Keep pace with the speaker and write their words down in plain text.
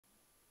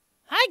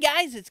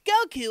guys, it's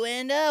Goku,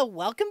 and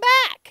welcome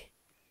back!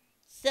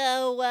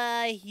 So,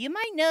 you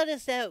might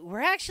notice that we're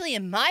actually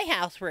in my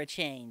house for a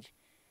change.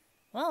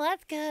 Well,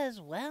 that's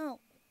because, well,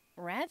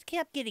 Rats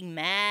kept getting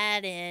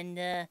mad,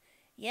 and,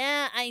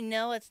 yeah, I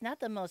know it's not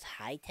the most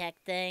high-tech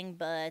thing,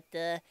 but,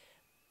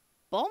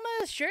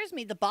 Bulma assures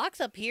me the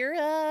box up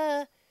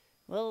here,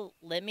 will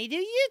let me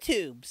do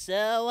YouTube,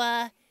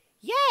 so,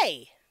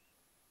 yay!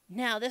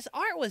 Now, this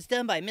art was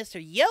done by Mr.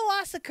 Yo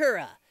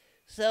Asakura,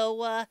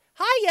 so,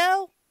 hi,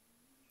 Yo!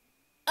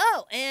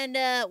 Oh, and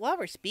while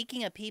we're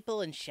speaking of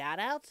people and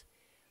shoutouts,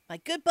 my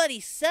good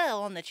buddy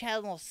Cell on the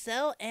channel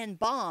Cell and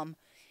Bomb,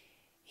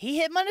 he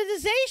hit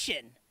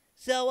monetization.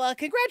 So,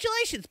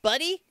 congratulations,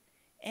 buddy.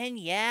 And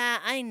yeah,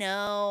 I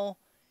know,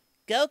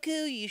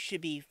 Goku, you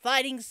should be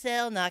fighting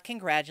Cell, not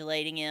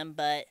congratulating him,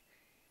 but,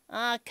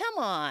 come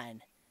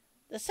on.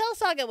 The Cell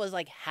saga was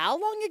like how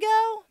long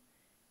ago?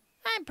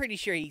 I'm pretty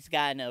sure he's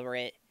gotten over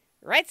it.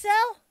 Right,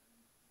 Cell?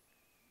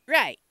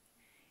 Right.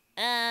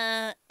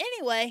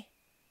 Anyway.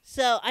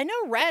 So, I know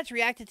Rats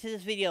reacted to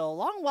this video a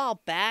long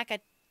while back, I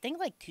think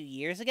like 2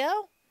 years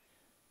ago.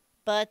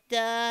 But,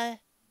 I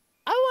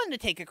wanted to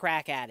take a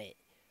crack at it.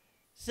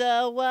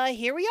 So,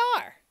 here we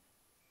are.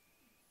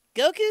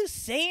 Goku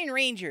Saiyan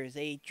Rangers,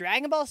 a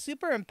Dragon Ball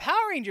Super and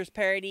Power Rangers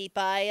parody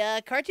by,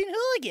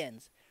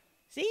 CartoonHooligans.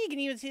 See, you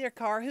can even see their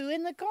Carhu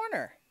in the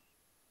corner.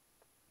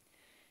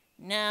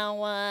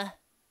 Now,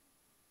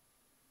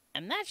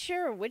 I'm not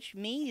sure which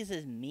me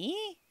is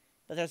me,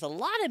 but there's a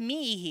lot of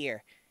me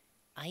here.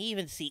 I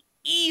even see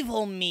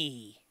evil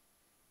me.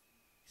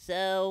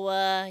 So,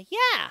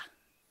 yeah.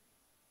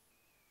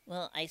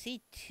 Well, I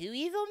see 2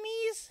 evil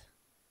me's,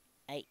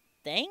 I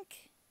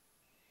think.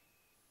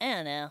 I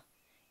don't know.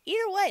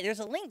 Either way, there's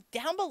a link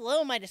down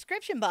below in my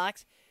description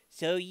box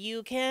so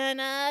you can,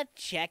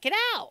 check it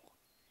out.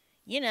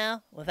 You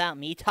know, without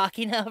me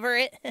talking over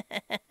it.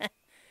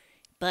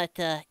 But,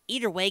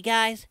 either way,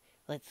 guys,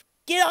 let's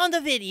get on the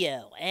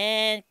video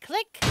and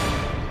click.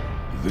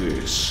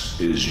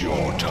 This is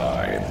your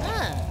time.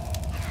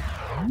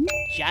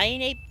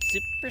 Giant Ape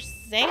Super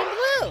Saiyan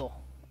Blue.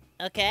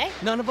 Okay.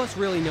 None of us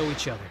really know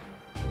each other.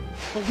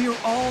 But we are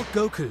all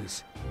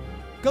Gokus.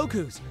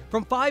 Gokus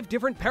from 5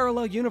 different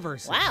parallel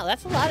universes. Wow,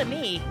 that's a lot of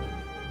me.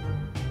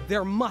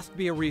 There must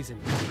be a reason.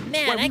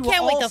 Man, why I we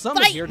can't were wait all to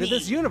summoned fight here to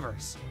this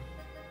universe.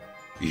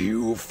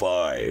 You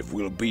 5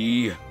 will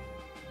be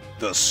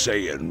the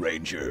Saiyan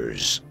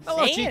Rangers.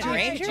 Hello, Saiyan Chi-Chi.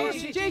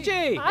 Rangers?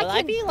 Chi-Chi. Will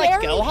I be can like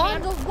barely Gohan?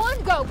 handle one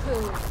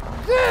Goku.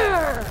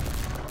 Grr!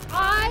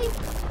 I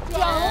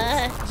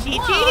don't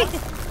Chi-Chi? want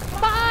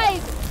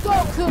 5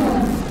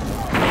 Gokus.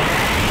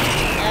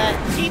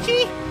 Chi-Chi?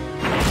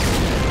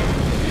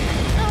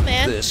 Oh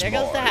man, This there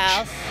goes the March.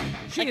 house.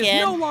 She Again.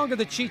 is no longer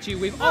the Chi-Chi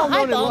we've Oh, all hi,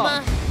 known and Bulma.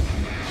 loved.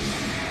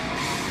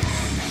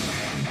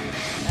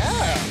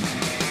 Oh.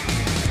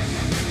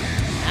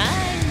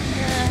 I'm,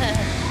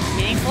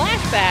 getting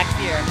flashbacks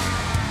here.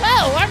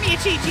 Whoa, Army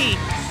of Chi-Chi.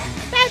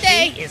 Bad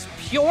day. She is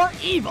pure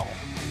evil.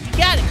 You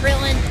got it,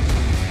 Krillin.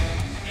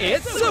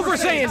 It's Super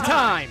Saiyan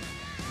time.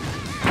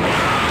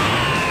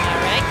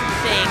 Alright,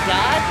 Saiyan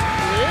God,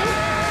 Blue,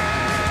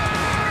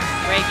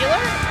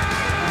 Regular.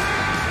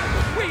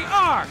 We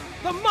are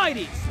the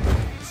mighty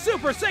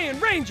Super Saiyan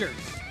Rangers.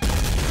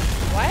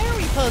 Why are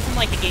we posing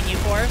like a Ginyu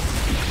Force?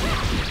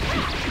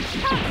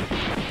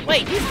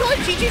 Wait, you still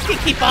have Chi-Chi's can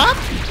keep up?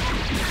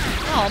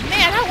 Oh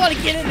man, I want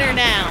to get in there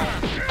now.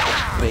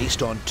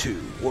 Based on 2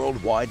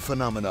 worldwide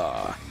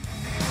phenomena.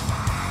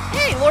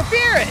 Hey, Lord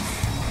Beerus!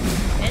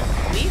 And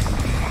please,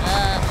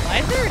 why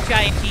is there a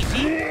giant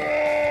Chi-Chi?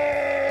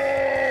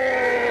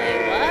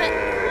 Wait, what?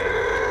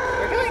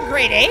 We're going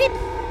Great Ape?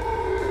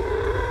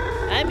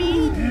 I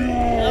mean,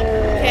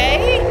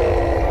 okay.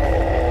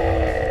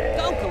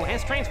 Goku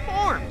has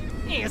transformed.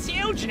 He is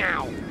huge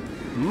now.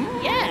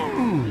 Yeah,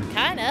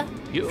 kinda.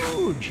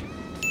 Huge.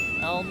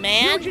 Oh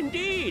man, Huge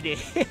indeed.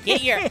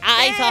 get your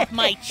eyes off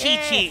my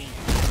Chi-Chi.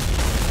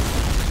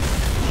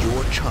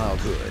 Your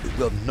childhood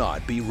will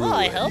not be ruined. Well,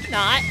 I hope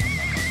not.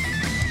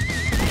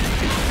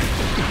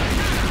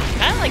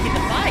 Kinda like in the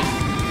fight.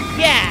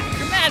 Yeah,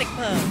 dramatic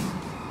pose.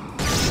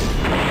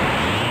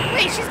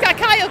 Wait, she's got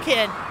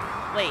Kaioken.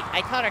 Wait,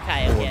 I taught her Or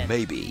Kaioken.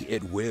 maybe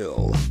it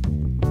will.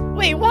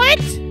 Wait, what?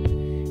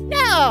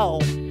 No!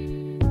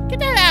 Get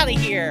that out of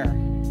here!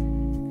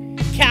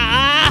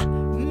 Ka-me-ha!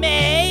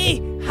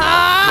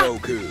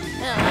 Goku.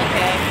 Oh,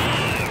 okay.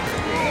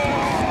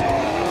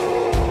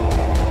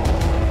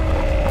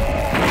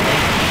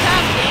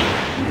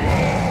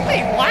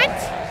 Wait, what?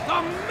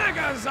 The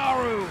Mega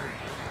Zaru!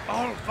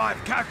 All 5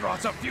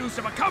 Kakarot's are fused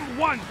to become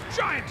one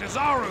giant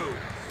Zaru!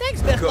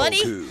 Thanks, Biff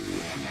Buddy. Goku.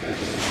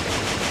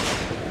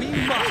 We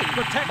must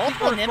protect the Earth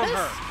Multiple from Nimbus?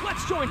 her.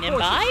 Let's join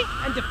Nimbai? forces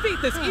and defeat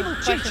this evil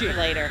Question for Chi-Chi.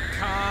 later.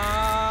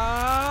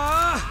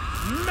 Ka-me!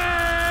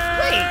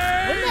 Wait,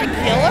 wouldn't that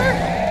kill her?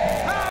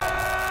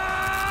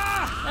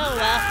 Oh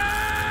well.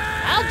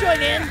 I'll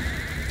join in.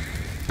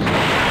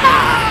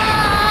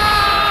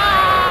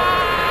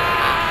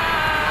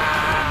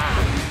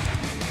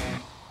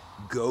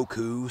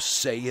 Goku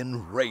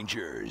Saiyan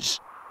Rangers.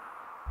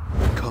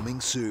 coming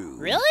soon.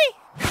 Really?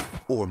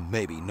 Or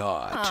maybe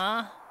not.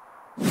 Aw.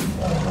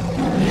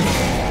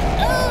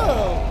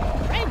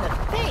 Oh, right in the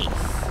face.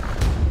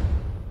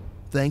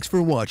 Thanks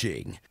for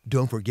watching.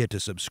 Don't forget to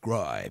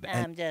subscribe.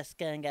 I'm just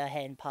gonna go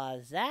ahead and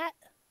pause that.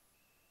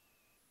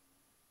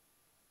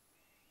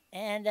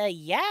 And,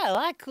 yeah, a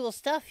lot of cool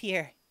stuff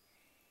here.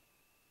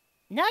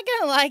 Not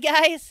gonna lie,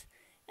 guys.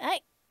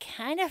 I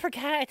kind of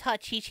forgot I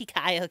taught Chi-Chi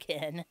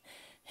Kaioken.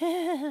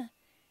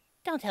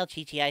 Don't tell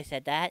Chi-Chi I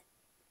said that.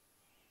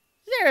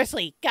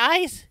 Seriously,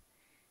 guys.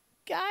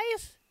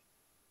 Guys.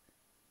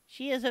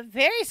 She is a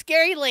very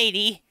scary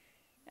lady.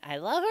 I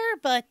love her,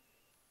 but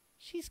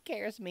she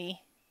scares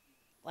me.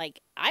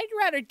 Like, I'd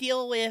rather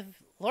deal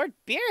with Lord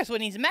Beerus when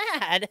he's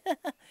mad.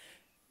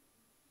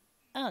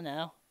 Oh,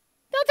 no.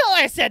 Don't tell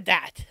her I said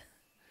that.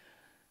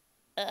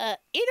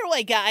 Either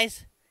way,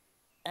 guys.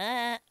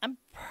 I'm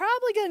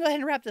probably going to go ahead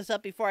and wrap this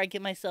up before I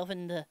get myself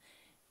into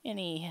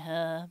any,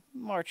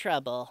 more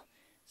trouble.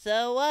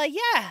 So,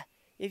 yeah.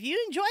 If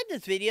you enjoyed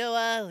this video,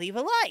 leave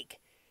a like.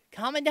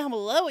 Comment down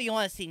below what you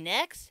want to see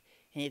next.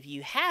 And if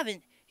you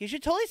haven't, you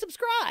should totally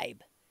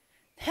subscribe.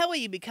 That way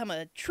you become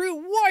a true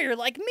warrior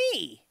like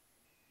me.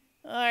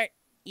 Or,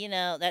 you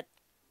know, that's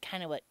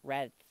kind of what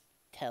Rad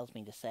tells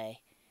me to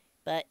say.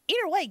 But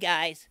either way,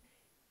 guys,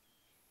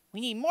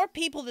 we need more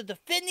people to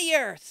defend the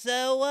Earth,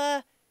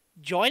 so,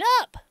 join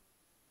up!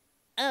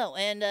 Oh,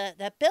 and,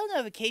 that bell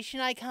notification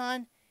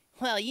icon,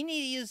 well, you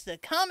need to use the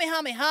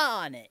Kamehameha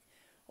on it.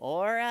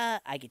 Or,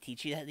 I could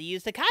teach you how to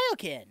use the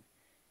Kaioken.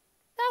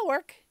 That'll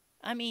work.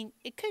 I mean,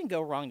 it couldn't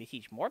go wrong to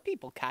teach more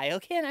people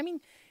Kaioken. I mean,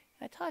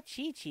 I taught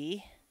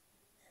Chi-Chi.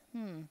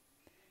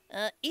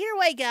 Either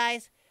way,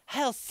 guys,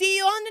 I'll see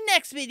you on the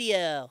next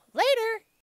video. Later!